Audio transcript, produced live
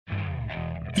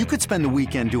You could spend the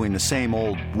weekend doing the same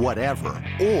old whatever,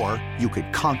 or you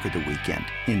could conquer the weekend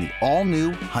in the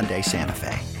all-new Hyundai Santa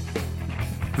Fe.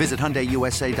 Visit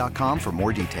HyundaiUSA.com for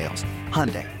more details.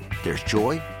 Hyundai, there's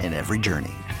joy in every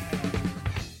journey.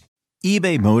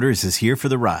 eBay Motors is here for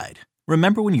the ride.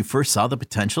 Remember when you first saw the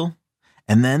potential?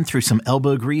 And then through some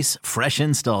elbow grease, fresh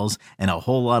installs, and a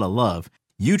whole lot of love,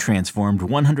 you transformed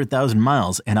 100,000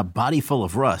 miles and a body full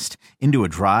of rust into a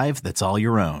drive that's all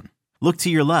your own. Look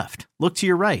to your left. Look to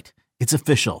your right. It's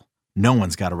official. No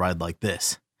one's got a ride like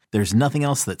this. There's nothing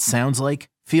else that sounds like,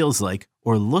 feels like,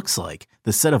 or looks like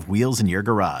the set of wheels in your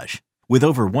garage. With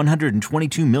over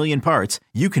 122 million parts,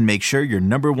 you can make sure your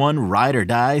number one ride or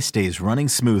die stays running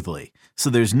smoothly.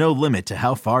 So there's no limit to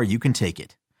how far you can take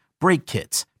it. Brake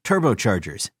kits,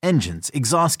 turbochargers, engines,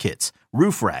 exhaust kits,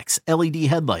 roof racks, LED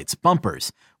headlights,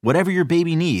 bumpers, whatever your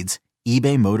baby needs,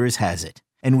 eBay Motors has it.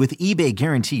 And with eBay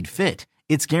Guaranteed Fit,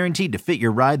 it's guaranteed to fit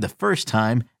your ride the first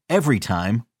time, every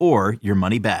time, or your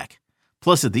money back.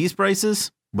 Plus, at these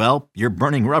prices, well, you're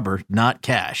burning rubber, not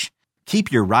cash. Keep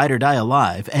your ride or die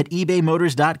alive at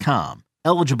ebaymotors.com.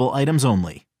 Eligible items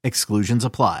only. Exclusions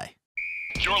apply.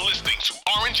 You're listening to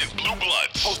Orange and Blue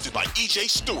Bloods, hosted by EJ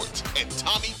Stewart and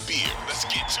Tommy Beal. Let's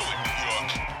get to it, New York.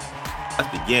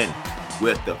 Let's begin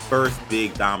with the first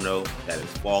big domino that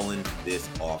has fallen this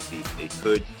offseason. It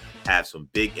could have some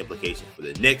big implications for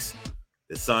the Knicks.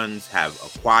 The Suns have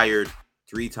acquired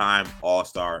three-time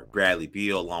All-Star Bradley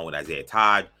Beal along with Isaiah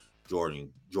Todd,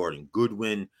 Jordan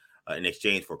Goodwin in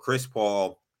exchange for Chris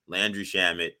Paul, Landry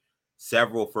Shamet,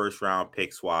 several first-round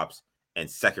pick swaps, and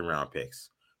second-round picks.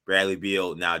 Bradley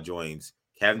Beal now joins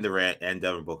Kevin Durant and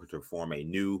Devin Booker to form a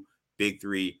new Big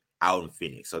Three out in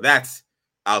Phoenix. So that's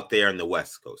out there in the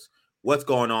West Coast. What's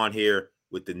going on here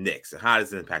with the Knicks, and how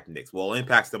does it impact the Knicks? Well, it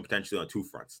impacts them potentially on two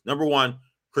fronts. Number one,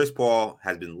 Chris Paul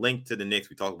has been linked to the Knicks.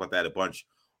 We talked about that a bunch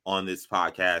on this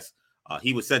podcast.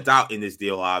 He was sent out in this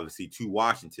deal, obviously, to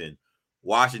Washington.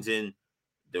 Washington,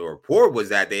 the report was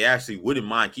that they actually wouldn't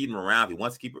mind keeping him around if he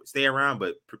wants to stay around,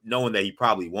 but knowing that he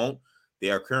probably won't,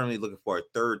 they are currently looking for a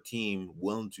third team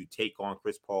willing to take on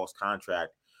Chris Paul's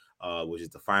contract, which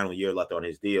is the final year left on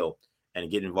his deal, and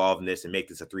get involved in this and make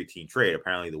this a three-team trade.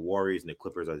 Apparently, the Warriors and the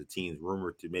Clippers are the teams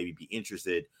rumored to maybe be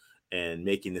interested in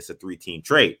making this a three-team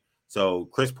trade. So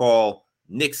Chris Paul,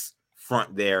 Knicks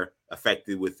front there,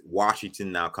 affected with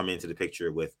Washington now coming into the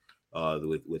picture with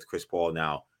Chris Paul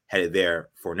now headed there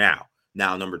for now.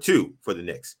 Now, number two for the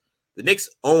Knicks. The Knicks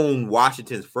own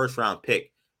Washington's first-round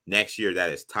pick next year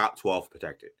that is top 12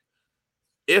 protected.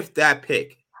 If that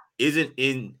pick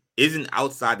isn't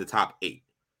outside the top 8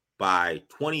 by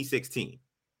 2016,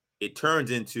 it turns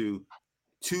into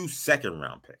 2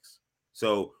 second-round picks.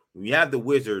 So when you have the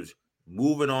Wizards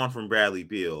moving on from Bradley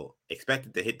Beal,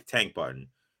 expected to hit the tank button,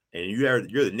 and you're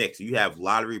the Knicks, you have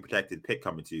lottery protected pick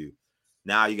coming to you.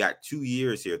 Now you got 2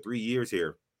 years here, 3 years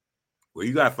here, where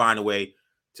you got to find a way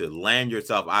to land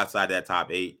yourself outside that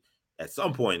top 8 at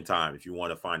some point in time if you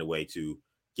want to find a way to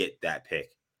get that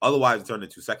pick. Otherwise, it turned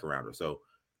into second rounder. So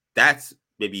that's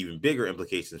maybe even bigger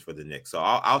implications for the Knicks. So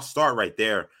I'll start right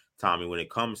there, Tommy, when it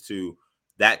comes to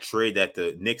that trade that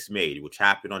the Knicks made, which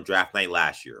happened on draft night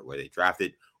last year, where they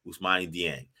drafted Ousmane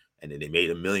Dieng, and then they made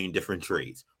a million different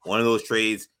trades. One of those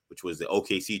trades, which was the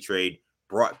OKC trade,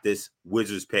 brought this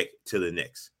Wizards pick to the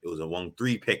Knicks. It was among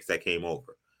 3 picks that came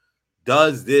over.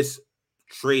 Does this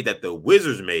trade that the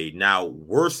Wizards made now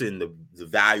worsen the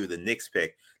value of the Knicks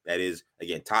pick that is,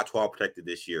 again, top 12 protected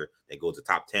this year, that goes to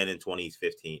top 10 in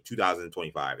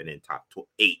 2025, and then top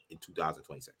 8 in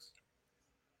 2026?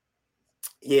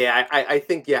 Yeah, I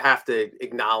think you have to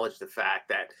acknowledge the fact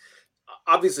that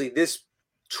obviously this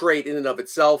trade in and of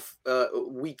itself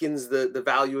weakens the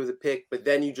value of the pick, but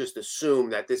then you just assume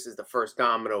that this is the first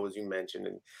domino, as you mentioned,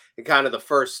 and kind of the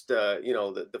first,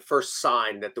 the first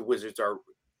sign that the Wizards are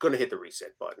going to hit the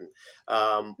reset button.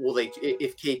 Will they?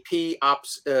 If KP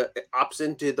opts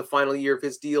into the final year of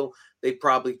his deal, they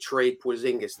probably trade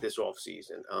Porzingis this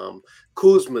offseason.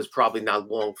 Kuzma's probably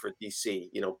not long for DC,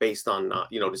 based on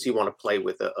does he want to play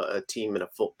with a team in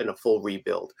a full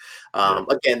rebuild?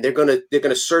 Again, they're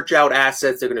gonna search out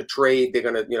assets. They're gonna trade. They're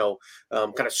gonna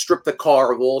kind of strip the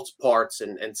car of all its parts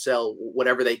and sell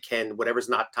whatever they can, whatever's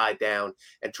not tied down,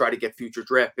 and try to get future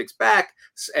draft picks back.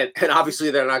 And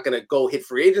obviously, they're not gonna go hit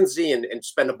free agency and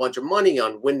spend a bunch of money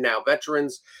on win now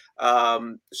veterans.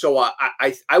 So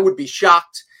I would be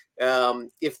shocked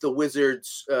if the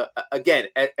Wizards, again,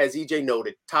 as EJ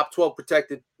noted, top 12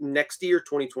 protected next year,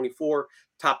 2024,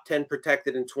 top 10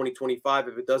 protected in 2025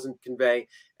 if it doesn't convey,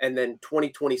 and then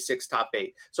 2026 top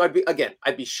 8. So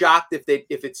I'd be shocked if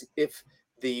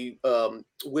the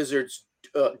Wizards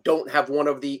don't have one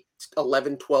of the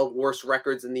 11, 12 worst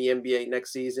records in the NBA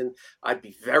next season. I'd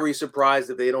be very surprised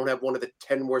if they don't have one of the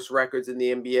 10 worst records in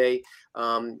the NBA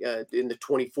in the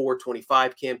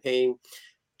 24-25 campaign.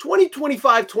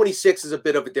 2025-26 is a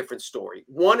bit of a different story.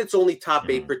 One, it's only top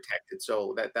 8 protected,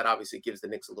 so that obviously gives the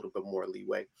Knicks a little bit more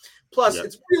leeway. Plus,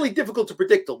 it's really difficult to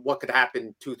predict what could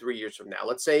happen 2-3 years from now.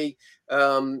 Let's say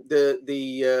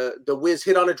the Wiz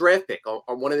hit on a draft pick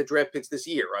on one of the draft picks this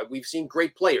year. Right? We've seen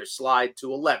great players slide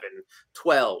to 11,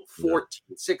 12, 14,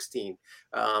 16.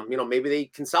 Maybe they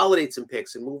consolidate some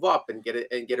picks and move up and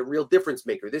get a real difference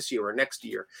maker this year or next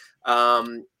year.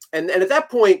 And at that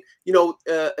point, in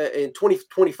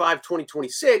 2025,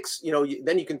 2026,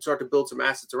 then you can start to build some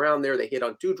assets around there. They hit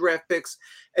on 2 draft picks,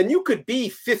 and you could be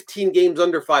 15 games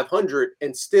under 500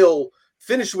 and still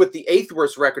finish with the 8th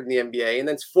worst record in the NBA, and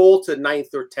then fall to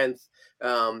 9th or 10th,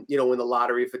 in the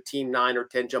lottery if a team 9 or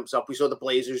 10 jumps up. We saw the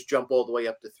Blazers jump all the way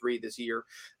up to 3 this year.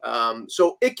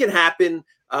 So it can happen.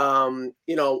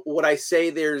 What I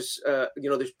say, there's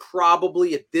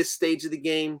probably at this stage of the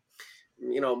game,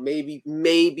 maybe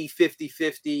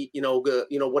 50-50,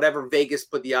 whatever Vegas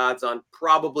put the odds on,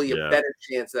 probably a better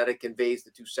chance that it conveys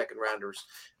the 2 second rounders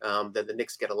than the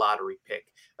Knicks get a lottery pick,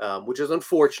 which is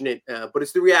unfortunate, but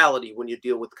it's the reality when you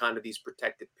deal with kind of these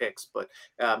protected picks. But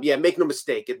make no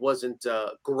mistake, it wasn't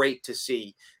great to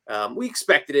see. We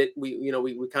expected it. We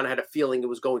kind of had a feeling it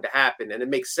was going to happen, and it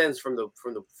makes sense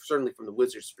certainly from the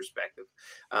Wizards' perspective.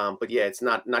 But it's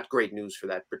not great news for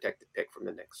that protected pick from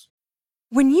the Knicks.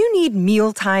 When you need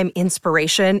mealtime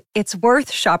inspiration, it's worth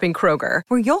shopping Kroger,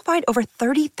 where you'll find over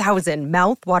 30,000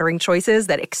 mouth-watering choices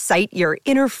that excite your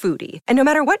inner foodie. And no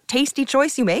matter what tasty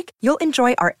choice you make, you'll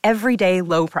enjoy our everyday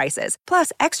low prices,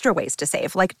 plus extra ways to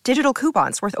save, like digital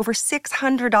coupons worth over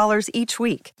 $600 each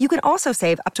week. You can also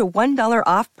save up to $1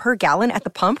 off per gallon at the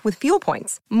pump with fuel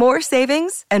points. More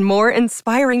savings and more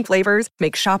inspiring flavors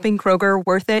make shopping Kroger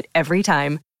worth it every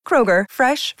time. Kroger,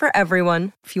 fresh for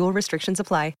everyone. Fuel restrictions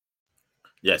apply.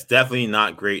 Yes, definitely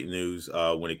not great news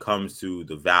when it comes to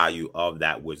the value of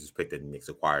that Wizards pick that the Knicks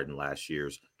acquired in last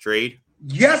year's trade.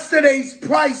 Yesterday's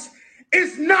price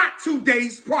is not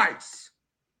today's price.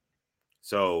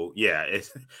 So, it's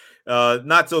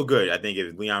not so good. I think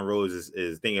if Leon Rose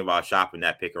is thinking about shopping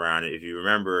that pick around, if you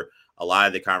remember a lot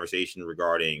of the conversation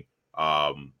regarding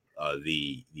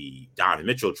the Donovan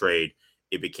Mitchell trade,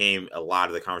 it became a lot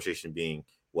of the conversation being,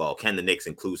 well, can the Knicks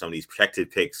include some of these protected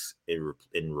picks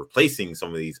in replacing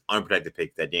some of these unprotected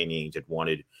picks that Danny Ainge had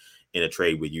wanted in a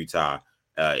trade with Utah?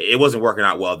 It wasn't working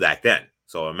out well back then.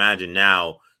 So imagine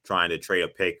now trying to trade a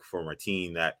pick from a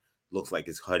team that looks like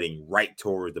it's heading right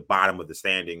towards the bottom of the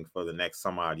standing for the next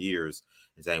some odd years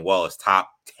and saying, well, it's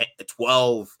top 10,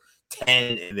 12,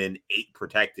 10, and then 8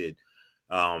 protected.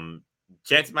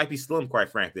 Chance might be slim, quite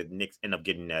frankly, that the Knicks end up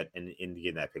getting that and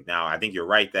getting that pick. Now, I think you're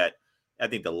right that I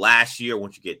think the last year,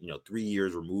 once you get 3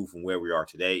 years removed from where we are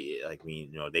today,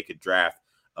 they could draft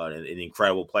an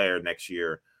incredible player next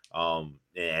year,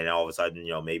 and all of a sudden,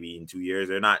 maybe in 2 years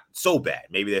they're not so bad.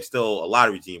 Maybe they're still a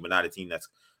lottery team, but not a team that's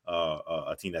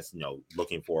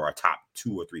looking for a top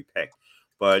 2 or 3 pick.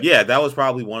 But that was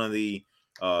probably one of the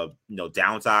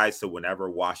downsides to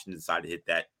whenever Washington decided to hit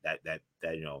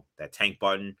that tank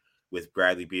button with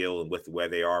Bradley Beal and with where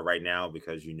they are right now,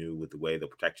 because you knew with the way the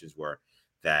protections were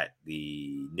that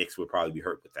the Knicks would probably be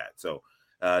hurt with that. So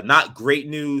not great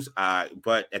news,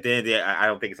 but at the end of the day, I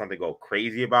don't think it's something to go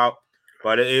crazy about.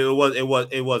 But it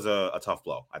was a tough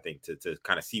blow, I think, to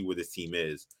kind of see where this team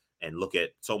is and look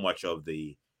at so much of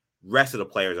the rest of the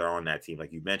players that are on that team.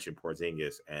 Like you mentioned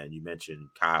Porzingis and you mentioned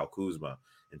Kyle Kuzma,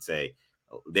 and say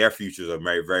their futures are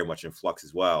very, very much in flux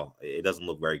as well. It doesn't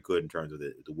look very good in terms of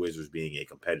the Wizards being a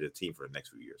competitive team for the next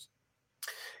few years.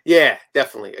 Yeah,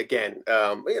 definitely. Again,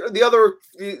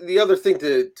 the other thing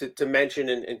to mention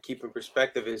and keep in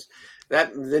perspective is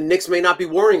that the Knicks may not be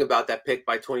worrying about that pick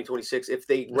by 2026 if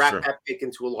they wrap that pick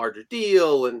into a larger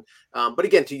deal. And but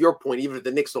again, to your point, even if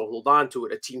the Knicks don't hold on to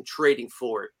it, a team trading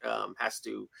for it has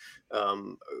to.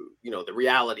 The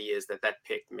reality is that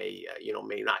pick may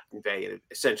not convey it.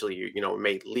 Essentially, it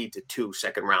may lead to 2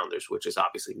 second rounders, which is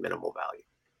obviously minimal value.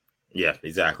 Yeah,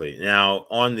 exactly. Now,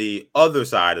 on the other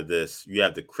side of this, you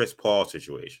have the Chris Paul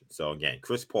situation. So again,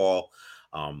 Chris Paul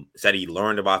said he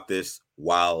learned about this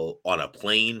while on a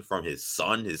plane from his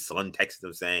son. His son texted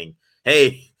him saying,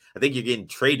 "Hey, I think you're getting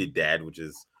traded, Dad," which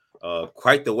is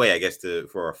quite the way, I guess,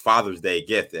 for a Father's Day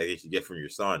gift I guess you get from your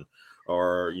son,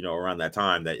 or around that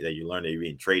time that you learn that you're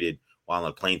being traded while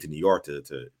on a plane to New York to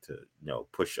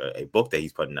push a book that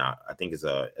he's putting out. I think it's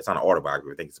not an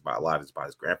autobiography. I think it's about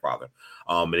his grandfather.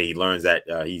 And he learns that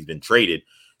he's been traded.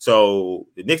 So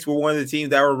the Knicks were one of the teams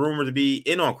that were rumored to be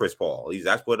in on Chris Paul. At least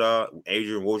that's what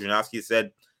Adrian Wojnarowski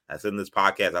said. I said in this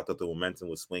podcast, I thought the momentum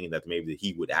was swinging that maybe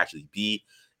he would actually be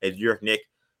a New York Knick.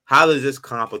 How does this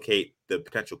complicate the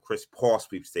potential Chris Paul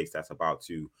sweepstakes that's about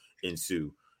to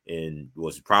ensue in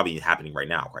what's probably happening right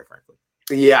now, quite frankly?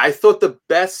 Yeah, I thought the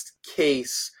best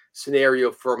case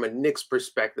scenario from a Knicks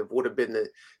perspective would have been the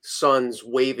Suns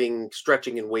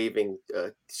stretching and waving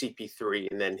CP3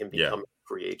 and then him becoming a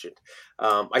free agent.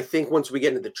 I think once we get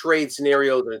into the trade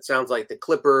scenarios, and it sounds like the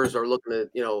Clippers are looking at,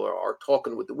 are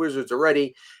talking with the Wizards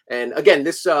already. And again,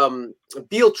 this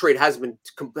Beal trade hasn't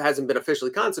been officially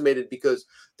consummated because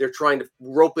they're trying to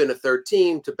rope in a third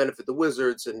team to benefit the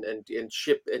Wizards and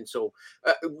ship. And so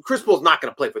Chris Paul's not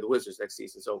going to play for the Wizards next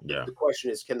season. So the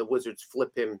question is, can the Wizards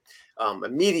flip him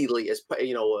immediately as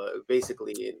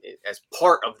basically as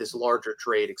part of this larger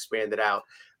trade expanded out?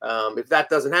 If that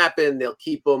doesn't happen, they'll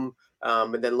keep him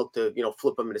and then look to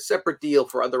flip him in a separate deal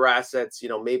for other assets.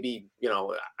 Maybe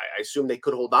I assume they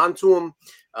could hold on to him.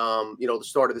 The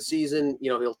start of the season,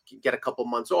 he'll get a couple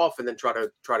months off and then try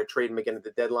to trade him again at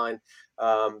the deadline.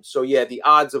 So yeah, the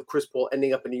odds of Chris Paul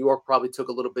ending up in New York probably took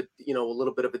a little bit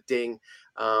of a ding.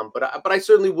 But I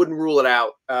certainly wouldn't rule it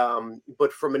out.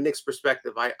 But from a Knicks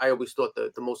perspective, I always thought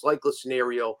the most likely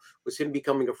scenario was him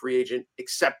becoming a free agent,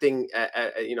 accepting a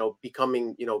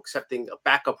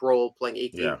backup role, playing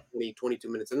 18, 20,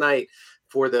 22 minutes a night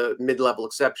for the mid-level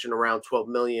exception around $12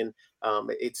 million.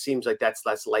 It seems like that's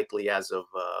less likely as of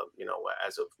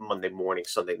Monday morning,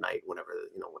 Sunday night, whenever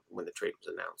when the trade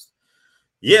was announced.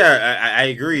 Yeah, I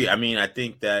agree. I mean, I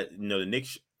think that the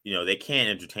Knicks, they can't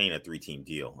entertain a 3-team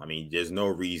deal. I mean, there's no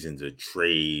reason to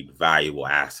trade valuable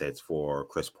assets for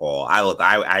Chris Paul.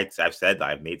 I've said that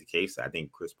I've made the case. I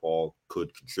think Chris Paul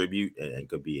could contribute and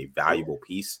could be a valuable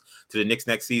piece to the Knicks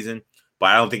next season. But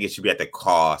I don't think it should be at the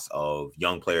cost of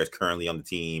young players currently on the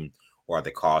team or at the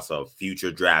cost of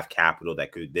future draft capital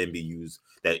that could then be used,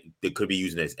 that could be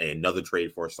used as another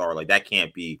trade for a star. Like, that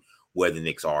can't be where the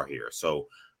Knicks are here. So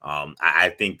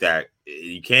I think that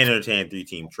you can't entertain a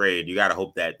 3-team trade. You got to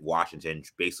hope that Washington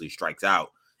basically strikes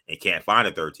out and can't find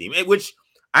a third team, which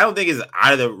I don't think is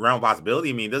out of the realm of possibility.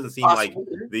 I mean, it doesn't seem like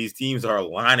these teams are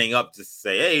lining up to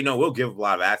say, hey, we'll give a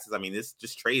lot of assets. I mean, this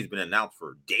trade has been announced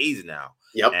for days now.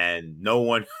 Yep. And no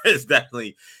one has stepped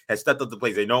up to the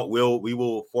plate. They know we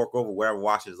will fork over whatever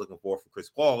Washington is looking for Chris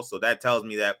Paul. So that tells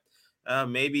me that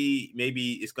maybe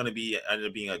it's going to end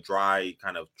up being a dry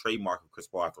kind of trademark of Chris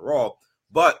Paul after all.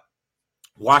 But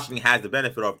Washington has the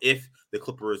benefit of, if the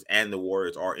Clippers and the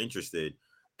Warriors are interested,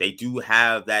 they do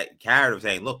have that carrot of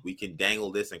saying, look, we can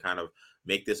dangle this and kind of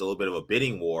make this a little bit of a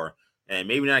bidding war. And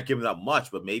maybe not giving up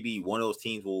much, but maybe one of those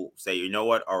teams will say, you know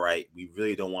what? All right, we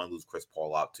really don't want to lose Chris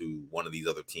Paul out to one of these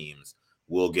other teams.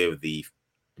 We'll give the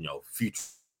future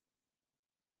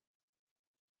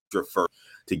first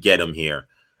to get him here.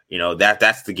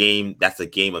 That's the game. That's the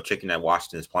game of chicken that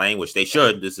Washington is playing, which they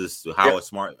should. This is how a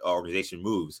smart organization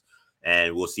moves,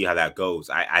 and we'll see how that goes.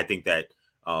 I think that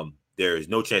there is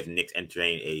no chance the Knicks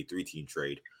entertain a 3-team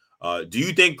trade. Do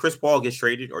you think Chris Paul gets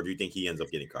traded, or do you think he ends up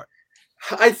getting cut?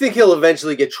 I think he'll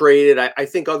eventually get traded. I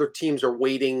think other teams are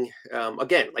waiting,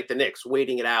 again, like the Knicks,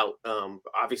 waiting it out.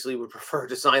 Obviously, would prefer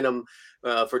to sign him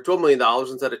for $12 million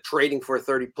instead of trading for a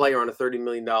 30 player on a $30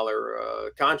 million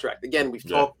contract. Again, we've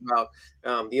talked about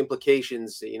the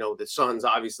implications. The Suns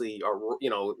obviously are,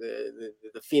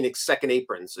 the Phoenix second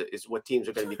aprons is what teams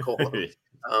are going to be called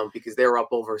because they're up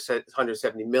over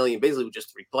 170 million, basically with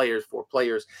just 4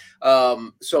 players.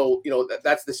 So,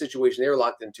 that's the situation they're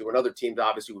locked into. And other teams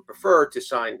obviously would prefer to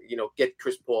sign, get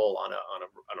Chris Paul on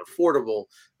an affordable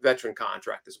veteran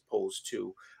contract as opposed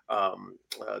to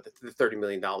the $30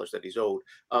 million that he's owed.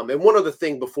 And one other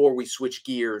thing before we switch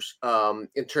gears,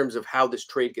 in terms of how this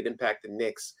trade could impact the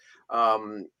Knicks,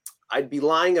 I'd be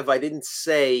lying if I didn't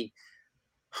say,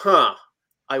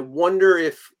 I wonder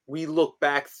if we look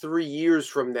back 3 years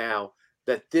from now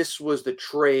that this was the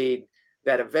trade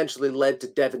that eventually led to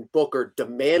Devin Booker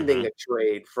demanding a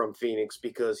trade from Phoenix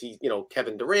because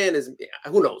Kevin Durant is,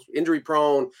 who knows, injury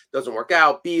prone, doesn't work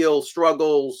out. Beal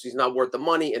struggles. He's not worth the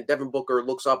money. And Devin Booker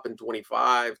looks up in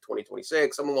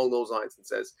 2026, something along those lines, and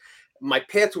says, my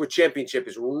path to a championship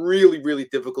is really, really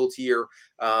difficult here.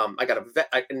 I got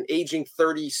an aging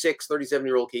 36,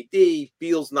 37-year-old KD.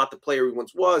 Beal's not the player he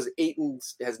once was. Ayton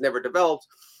has never developed.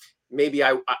 Maybe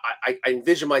I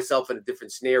envision myself in a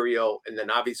different scenario. And then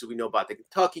obviously we know about the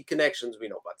Kentucky connections. We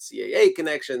know about the CAA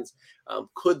connections.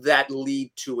 Could that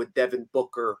lead to a Devin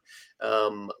Booker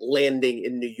landing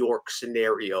in New York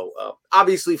scenario?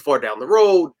 Obviously far down the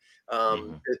road.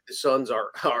 The Suns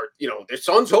are their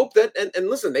Suns hope that and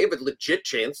listen, they have a legit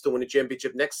chance to win a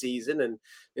championship next season and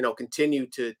continue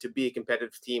to be a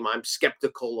competitive team. I'm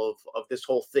skeptical of this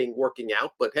whole thing working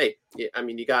out, but hey, I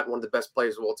mean, you got one of the best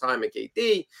players of all time in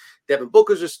KD. Devin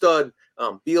Booker's a stud.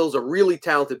 Beal's a really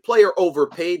talented player,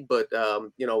 overpaid, but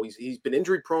he's been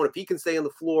injury prone. If he can stay on the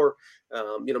floor,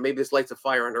 maybe this lights a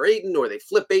fire under Ayton, or they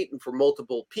flip Ayton for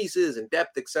multiple pieces and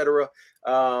depth, etc.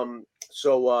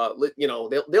 So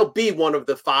they'll be one of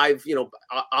the 5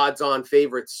 odds-on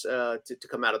favorites to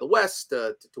come out of the West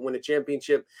to win a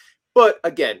championship. But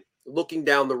again, looking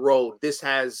down the road, this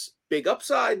has big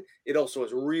upside. It also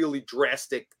has really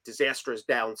drastic, disastrous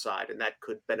downside, and that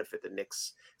could benefit the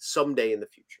Knicks someday in the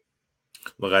future.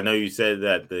 Look, I know you said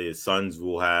that the Suns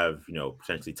will have,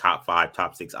 potentially top 5,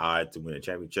 top 6 odds to win a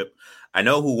championship. I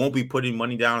know who won't be putting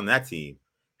money down on that team.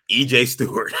 EJ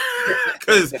Stewart.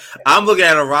 Because I'm looking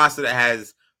at a roster that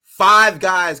has 5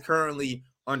 guys currently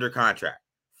under contract.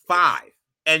 5.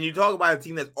 And you talk about a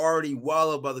team that's already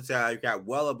well above the salary cap,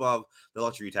 well above the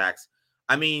luxury tax.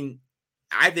 I mean,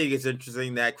 I think it's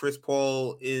interesting that Chris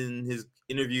Paul, in his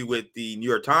interview with the New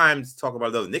York Times, talking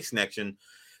about the Knicks connection,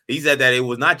 he said that it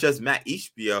was not just Matt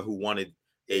Ishbia who wanted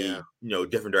a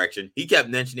different direction. He kept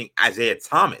mentioning Isaiah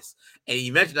Thomas, and he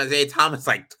mentioned Isaiah Thomas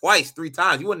like twice, 3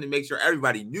 times. He wanted to make sure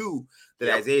everybody knew that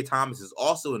Isaiah Thomas is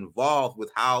also involved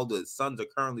with how the Suns are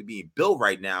currently being built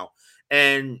right now.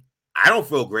 And I don't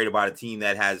feel great about a team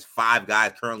that has 5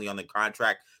 guys currently on the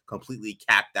contract completely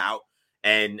capped out.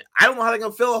 And I don't know how they're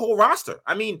going to fill a whole roster.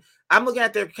 I mean, I'm looking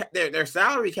at their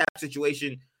salary cap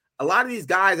situation. A lot of these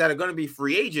guys that are going to be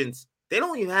free agents, they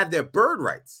don't even have their bird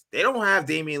rights. They don't have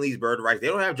Damian Lee's bird rights. They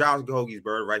don't have Josh Gahogie's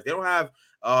bird rights. They don't have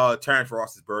Terrence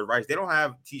Ross's bird rights. They don't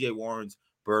have TJ Warren's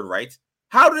bird rights.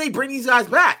 How do they bring these guys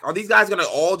back? Are these guys going to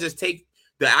all just take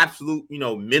the absolute,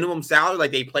 minimum salary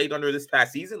like they played under this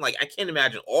past season? Like, I can't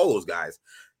imagine all those guys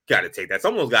got to take that.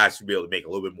 Some of those guys should be able to make a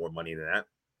little bit more money than that.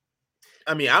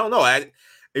 I mean, I don't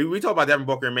know. We talk about Devin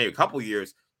Booker in maybe a couple of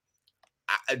years.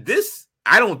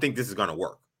 I don't think this is going to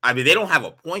work. I mean, they don't have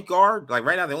a point guard. Like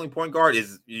right now, the only point guard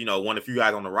is, one of the few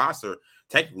guys on the roster.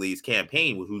 Technically, is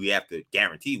campaign with who they have to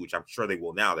guarantee, which I'm sure they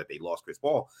will now that they lost Chris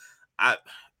Paul. I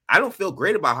don't feel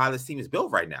great about how this team is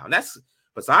built right now. And that's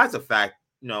besides the fact,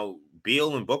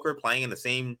 Beal and Booker playing in the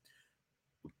same.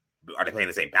 Are they playing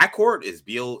the same backcourt? Is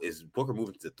Booker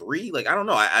moving to 3? Like, I don't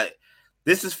know.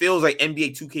 This just feels like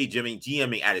NBA 2K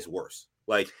GMing at its worst.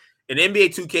 Like in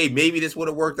NBA 2K, maybe this would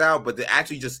have worked out, but to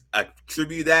actually just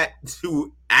attribute that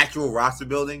to actual roster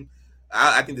building,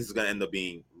 I think this is going to end up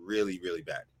being really, really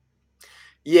bad.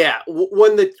 Yeah,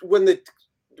 when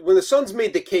the Suns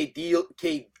made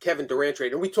the Kevin Durant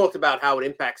trade, and we talked about how it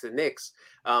impacts the Knicks.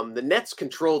 The Nets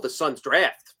control the Suns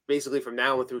draft basically from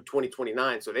now on through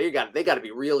 2029, so they got to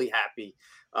be really happy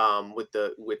with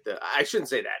the I shouldn't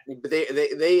say that, but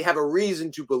they have a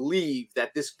reason to believe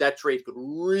that that trade could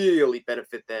really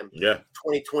benefit them. Yeah.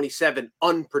 2027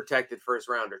 unprotected first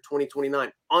rounder,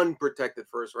 2029 unprotected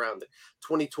first rounder,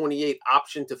 2028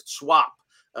 option to swap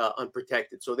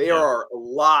unprotected. So there are a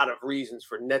lot of reasons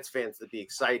for Nets fans to be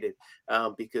excited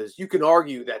because you can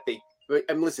argue that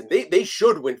they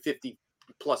should win 50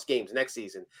 plus games next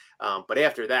season. But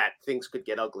after that, things could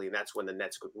get ugly, and that's when the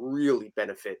Nets could really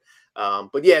benefit.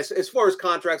 But yes, as far as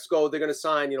contracts go, they're going to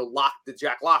sign, the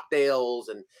Jack Lockdales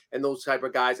and those type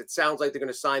of guys. It sounds like they're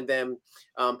going to sign them.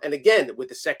 And again, with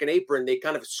the second apron, they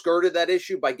kind of skirted that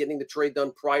issue by getting the trade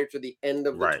done prior to the end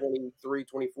of the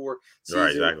 23-24 season.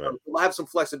 Right, exactly. We'll have some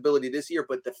flexibility this year,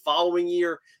 but the following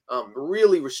year,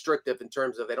 really restrictive in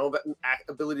terms of they don't have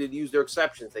ability to use their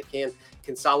exceptions. They can't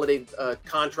consolidate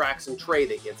contracts and trade.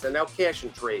 They can't send out cash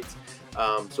and trades.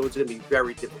 So it's going to be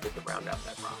very difficult to round out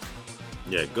that roster.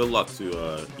 Yeah, good luck to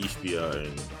Ishbia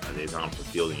and Isaiah Thomas for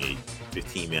fielding a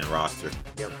 15-man roster.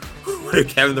 Yep.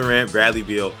 Kevin Durant, Bradley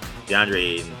Beal, DeAndre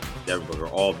Ayton, Devin Booker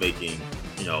all making,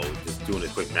 just doing a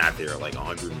quick math here, like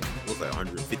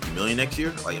 150 million next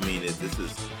year. Like, I mean, this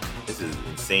is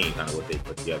insane kind of what they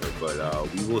put together.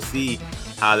 But we will see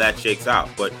how that shakes out.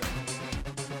 But